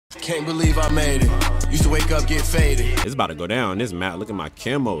Can't believe I made it. Used to wake up, get faded. It's about to go down. This map. Look at my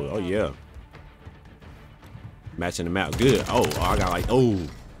camo. Oh yeah. Matching the map. Good. Oh, I got like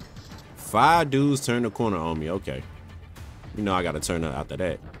 5 dudes turn the corner on me. Okay. You know I gotta turn up after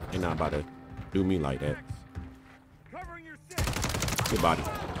that. They not about to do me like that. Good body.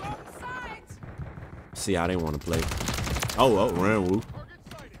 See how they want to play. Oh, run, woo.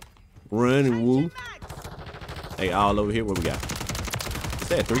 Run and woo. Hey, all over here. What we got? What's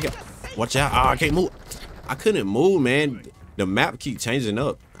that? 3 guys. Watch out. Oh, I can't move. I couldn't move, man. The map keep changing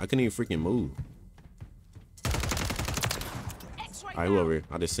up. I couldn't even freaking move. All right, who over here?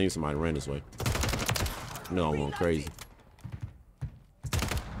 I just seen somebody run this way. No, I went crazy.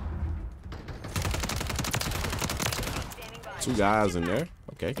 Two guys in there.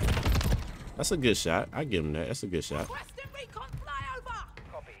 Okay. That's a good shot. I give him that. That's a good shot.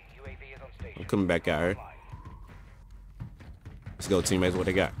 I'm coming back out here. Let's go, teammates. What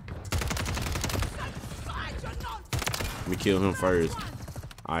they got? Let me kill him first.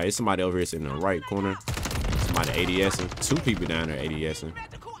 All right, somebody over here sitting in the right corner. Somebody ADSing. 2 people down there ADSing.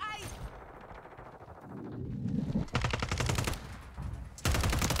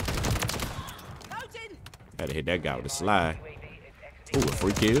 Had to hit that guy with a slide. Ooh, a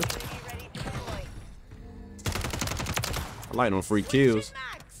free kill. I like them free kills.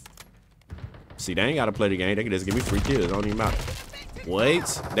 See, they ain't gotta play the game. They can just give me free kills. Don't even matter. Wait,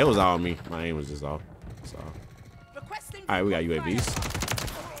 that was all me. My aim was just off. So. All right, we got UAVs.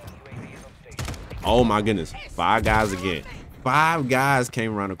 Oh my goodness, 5 guys again. 5 guys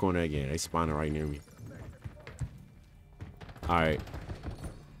came around the corner again. They spawning right near me. All right,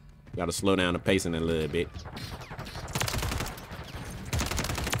 gotta slow down the pacing a little bit.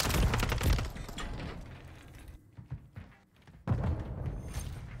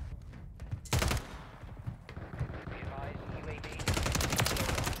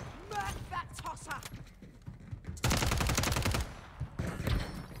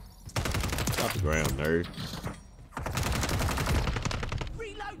 Off the ground, nerd.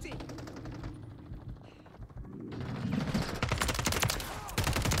 Reloading.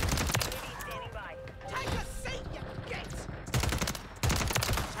 Take a seat, you git.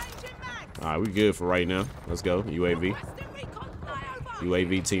 Changing mags. All right, we good for right now. Let's go, UAV.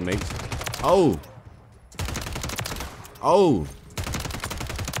 UAV teammates. Oh. Oh.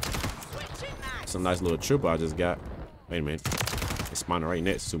 Some nice little triple I just got. Wait a minute. It's spawning right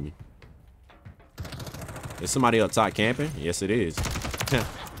next to me. Is somebody up top camping? Yes, it is.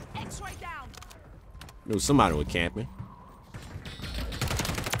 No, somebody was camping.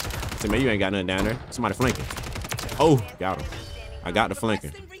 See, man, you ain't got nothing down there. Somebody flanking. Oh, got him. I got the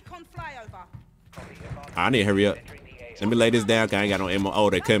flanking. I need to hurry up. Let me lay this down, cause I ain't got no ammo.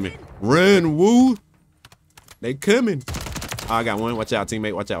 Oh, they coming. Run, woo. They coming. Oh, I got one. Watch out,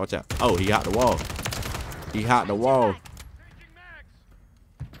 teammate. Watch out, watch out. Oh, he hot the wall. He hot the wall.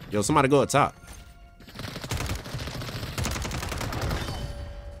 Yo, somebody go up top.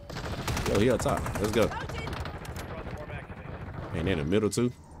 Yo, he up top. Let's go. And in the middle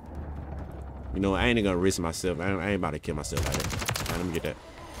too. You know, I ain't gonna risk myself. I ain't about to kill myself like that. All right, let me get that.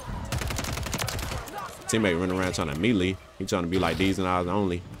 Teammate running around trying to melee. He trying to be like these and ours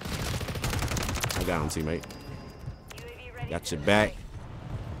only. I got him, teammate. Got your back.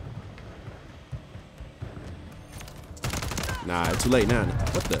 Nah, it's too late now.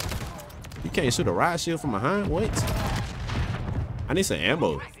 What the? You can't shoot a riot shield from behind? What? I need some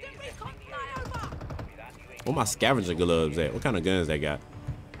ammo. Where my scavenger gloves at? What kind of guns they got?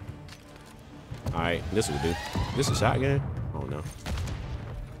 Alright, this will do. This a shotgun? Oh no.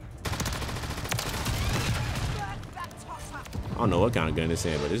 I don't know what kind of gun this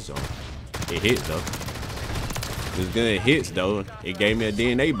is, but it's on. It hits though. This gun hits though. It gave me a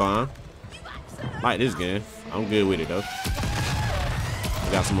DNA bomb. Like this gun. I'm good with it though. I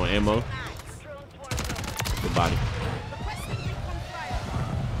got some more ammo. Good body.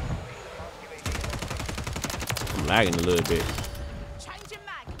 I'm lagging a little bit.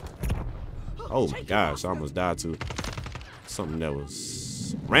 Oh my gosh, I almost died to something that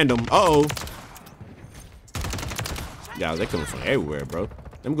was random. Uh-oh. Guys, they coming from everywhere, bro.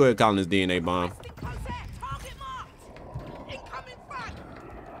 Let me go ahead and call this DNA bomb.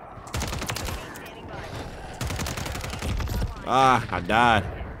 Ah, I died.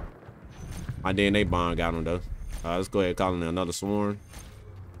 My DNA bomb got him though. Let's go ahead and call in another swarm.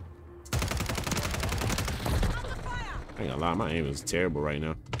 I ain't gonna lie, my aim is terrible right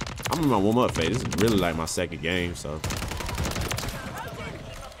now. I'm in my warm-up phase. This is really like my second game, so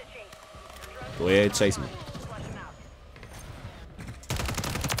go ahead, chase me.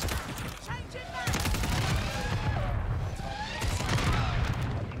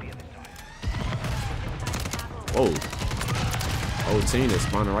 Oh. Whole team that's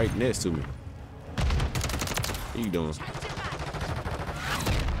spawning right next to me. What you doing?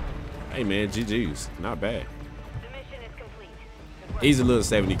 Hey man, GG's. Not bad. Easy little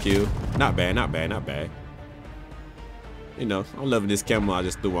 70 kill. Not bad, not bad, not bad. You know, I'm loving this camera I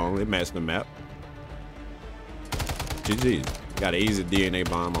just threw on. It matched the map. GG's. Got an easy DNA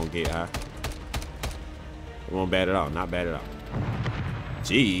bomb on Get High. It won't bad at all. Not bad at all.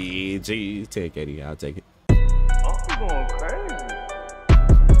 GG. 10 KD. I'll take it.